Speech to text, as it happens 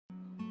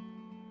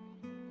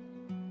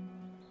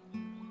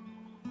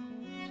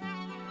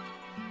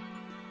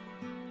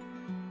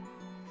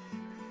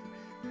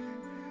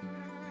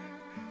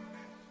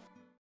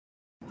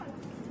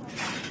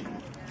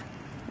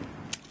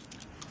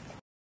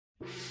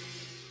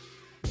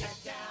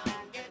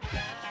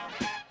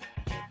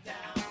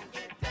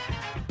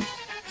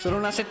Solo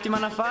una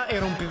settimana fa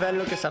ero un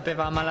pivello che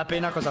sapeva a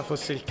malapena cosa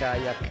fosse il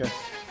kayak.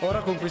 Ora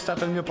ho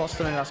conquistato il mio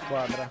posto nella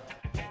squadra.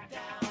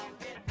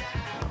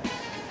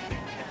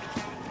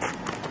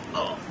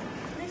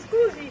 Mi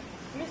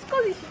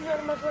scusi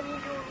signor Masoni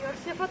Junior,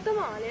 si è fatto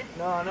male?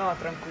 No,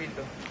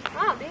 tranquillo.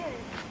 Ah, bene.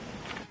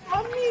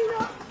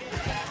 Mammina!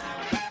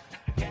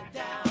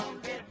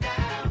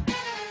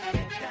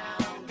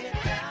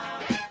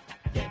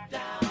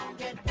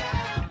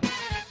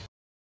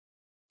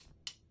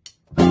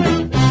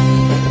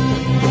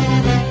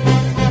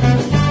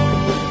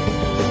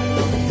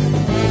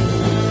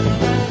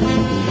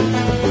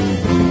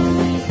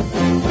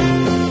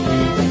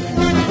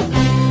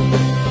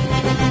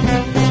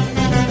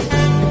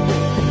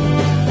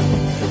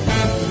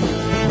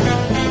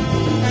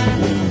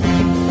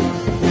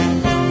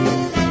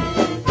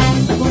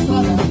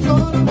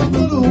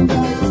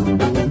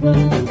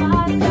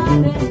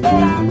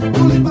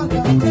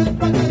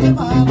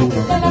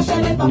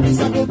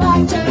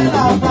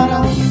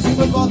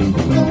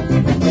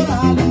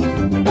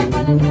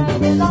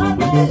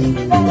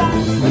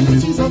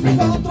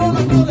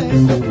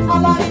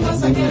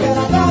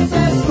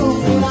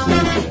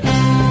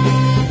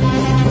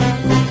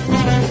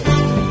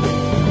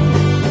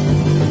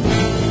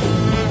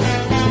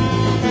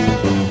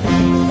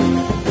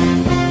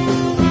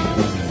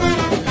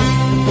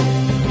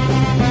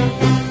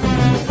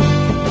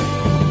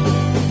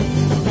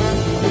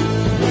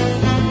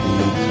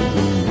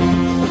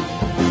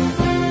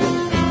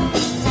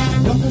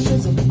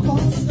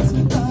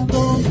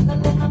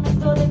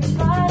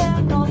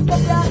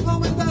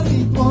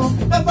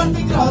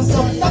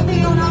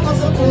 Dammi una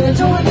cosa pure,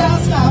 Giulia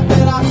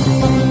scapperà.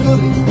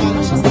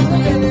 Lascia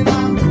stare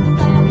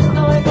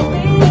dove tu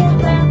mi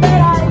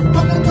prenderai.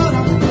 Quando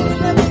ancora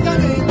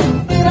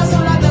praticamente tira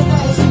sulla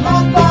testa e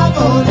sull'acqua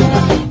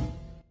volerai.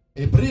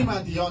 E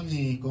prima di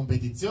ogni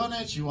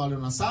competizione ci vuole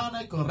una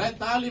sana e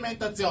corretta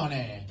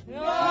alimentazione.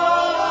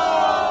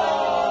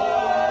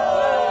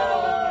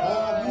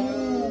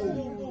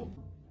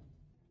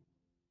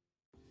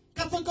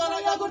 Cazzo ancora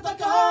yogurt a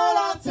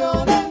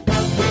colazione.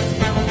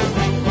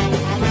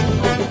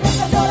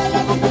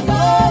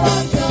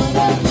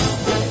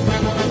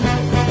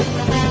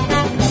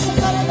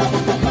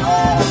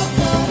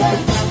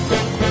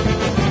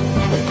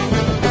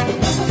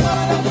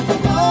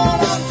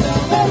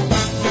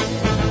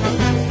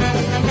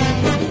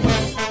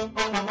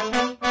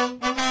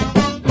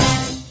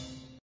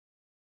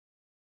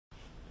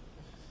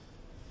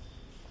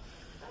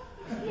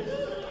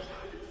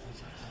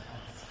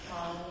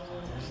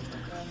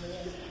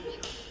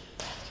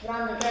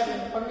 Grande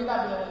Kevin,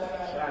 formidabile nella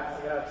gara.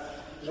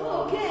 Grazie.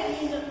 Oh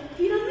Kevin,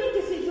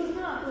 finalmente sei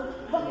tornato.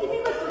 Battimi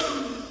questo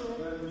fisso.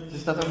 Sei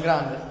stato un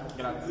grande.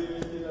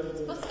 Grazie.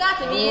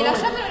 Spostatevi,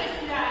 lasciatelo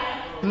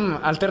respirare.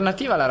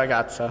 Alternativa alla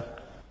ragazza.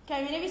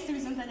 Kevin, hai visto che mi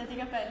sono tagliati i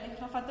capelli?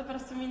 L'ho fatto per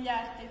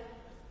assomigliarti.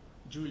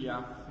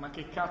 Giulia, ma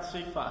che cazzo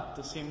hai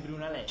fatto? Sembri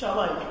una lei. Ciao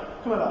Mike,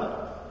 come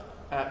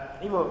va?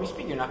 Ivo, mi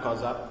spieghi una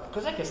cosa?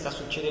 Cos'è che sta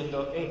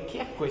succedendo e chi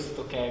è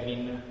questo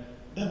Kevin?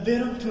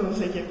 Davvero tu non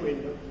sai chi è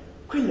quello?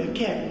 Quello è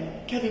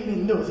Kevin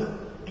Mendoza.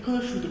 È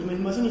conosciuto come il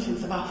Masoni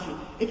senza baffi.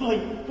 E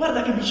poi,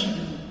 guarda che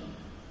bicipiti.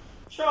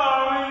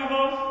 Ciao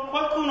Ivo,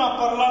 qualcuno ha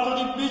parlato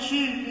di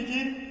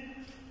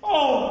bicipiti?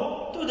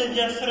 Oh, tu devi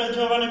essere il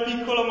giovane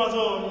piccolo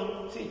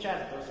Masoni. Sì,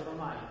 certo, sono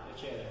mai,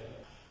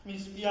 piacere. Mi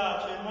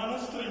spiace, ma non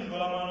stringo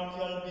la mano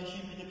che ha il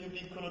bicipite più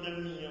piccolo del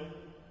mio.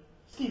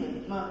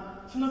 Steven,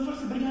 ma sono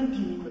forse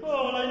brigantini questi?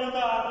 Oh, l'hai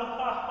notato?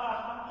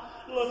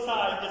 Lo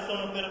sai che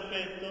sono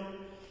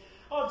perfetto.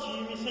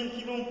 Oggi mi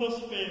sentivo un po'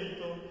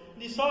 spento.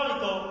 Di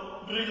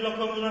solito brillo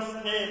come una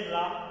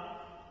stella.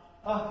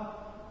 Ah,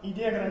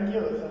 idea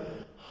grandiosa.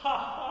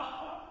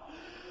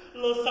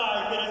 Lo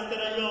sai che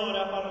resterei ore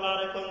a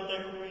parlare con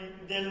te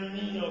qui del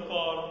mio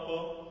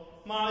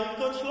corpo, ma il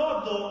coach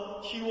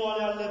Loddo ci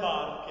vuole alle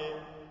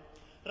barche.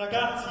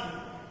 Ragazzi,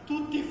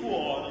 tutti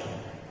fuori.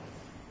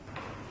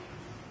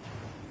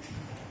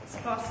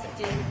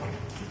 Spostati.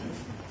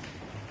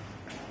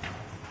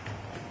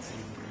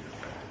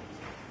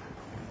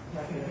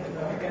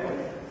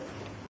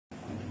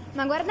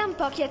 Ma guarda un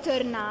po' chi è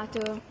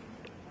tornato.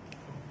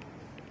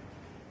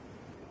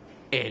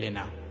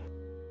 Elena.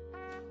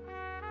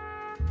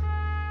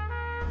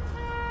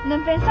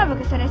 Non pensavo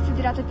che saresti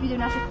durato più di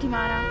una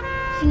settimana.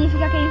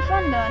 Significa che in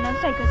fondo non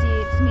sei così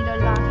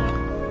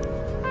smidollati.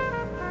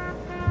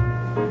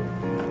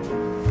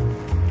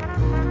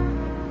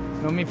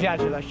 Non mi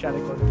piace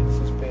lasciare colpi in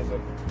sospeso.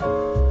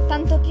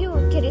 Tanto più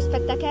che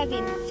rispetto a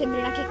Kevin sembri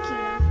una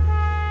checchina.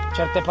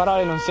 Certe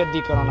parole non si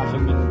addicono a una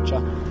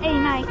femminuccia. Ehi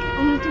Mike,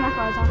 un'ultima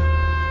cosa.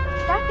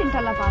 Stai attento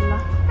alla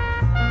palla.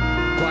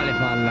 Quale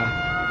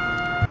palla?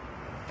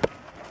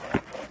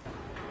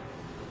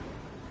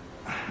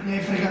 Mi hai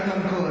fregato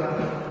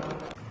ancora.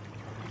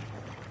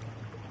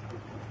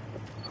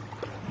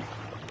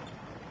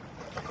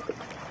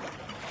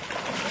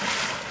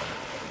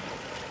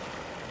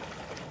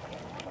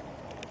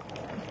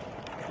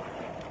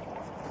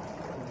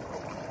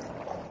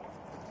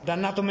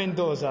 Dannato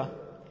Mendoza.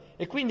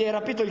 E quindi hai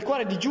rapito il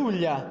cuore di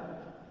Giulia.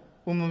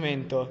 Un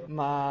momento,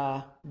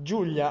 ma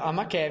Giulia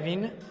ama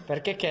Kevin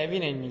perché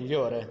Kevin è il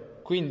migliore.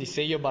 Quindi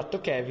se io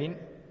batto Kevin,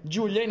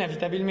 Giulia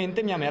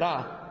inevitabilmente mi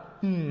amerà.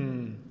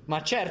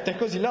 Ma certo, è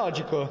così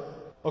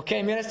logico. Ok,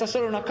 mi resta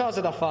solo una cosa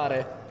da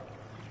fare.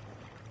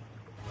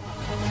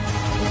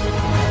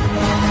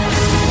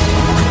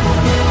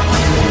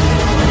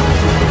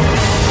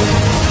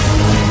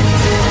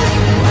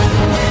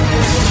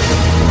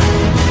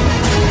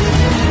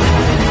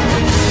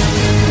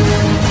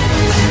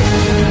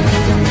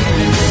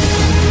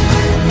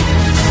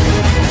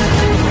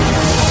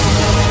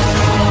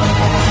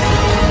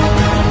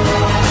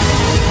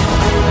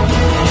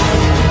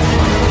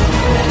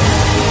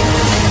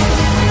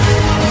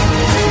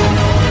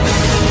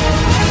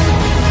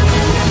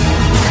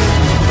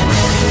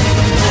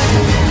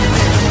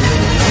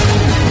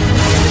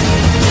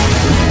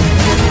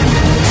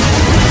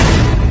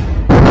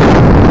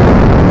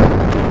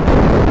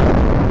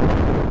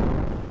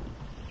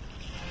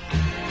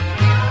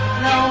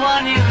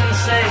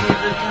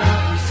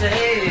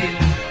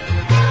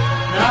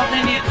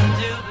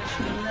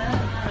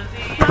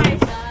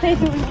 Sei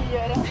tu il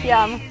migliore, ti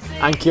amo.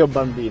 Anch'io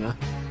bambina.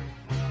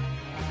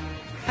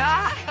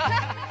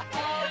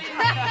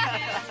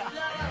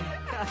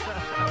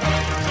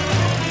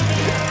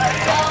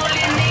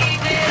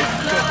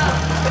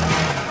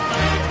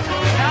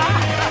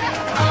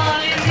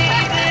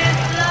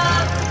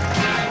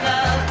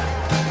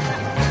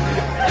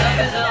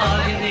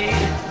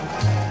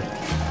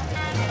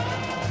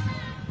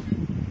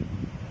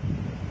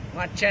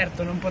 Ma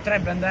certo, non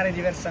potrebbe andare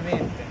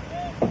diversamente.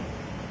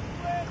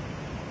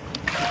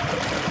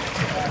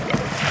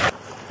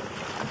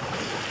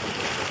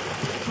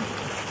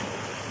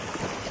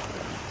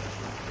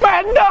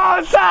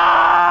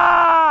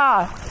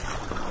 Mendoza!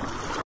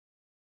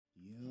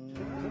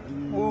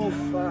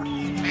 Uffa.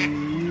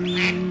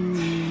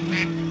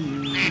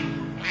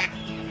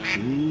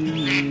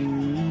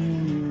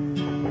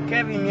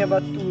 Kevin mi ha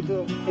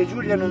battuto e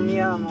Giulia non mi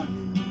ama.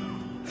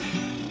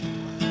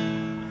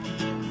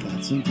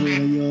 Cazzo ancora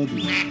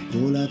yogi,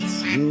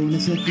 colazione,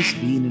 7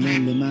 spine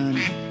nelle mani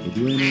e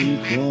 2 nel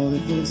cuore,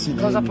 forse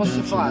Cosa lei mi posso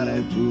bacerà, fare?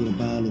 oppure un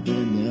palo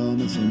prenderò,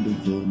 ma sempre in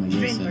forma io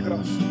Diventa sarò.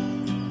 grosso.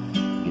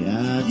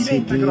 Grazie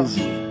Diventa grosso.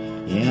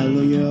 pesi e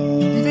allo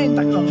yoga.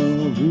 Diventa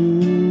grosso.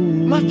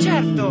 Ma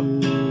certo!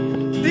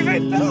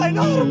 Diventerà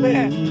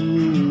enorme!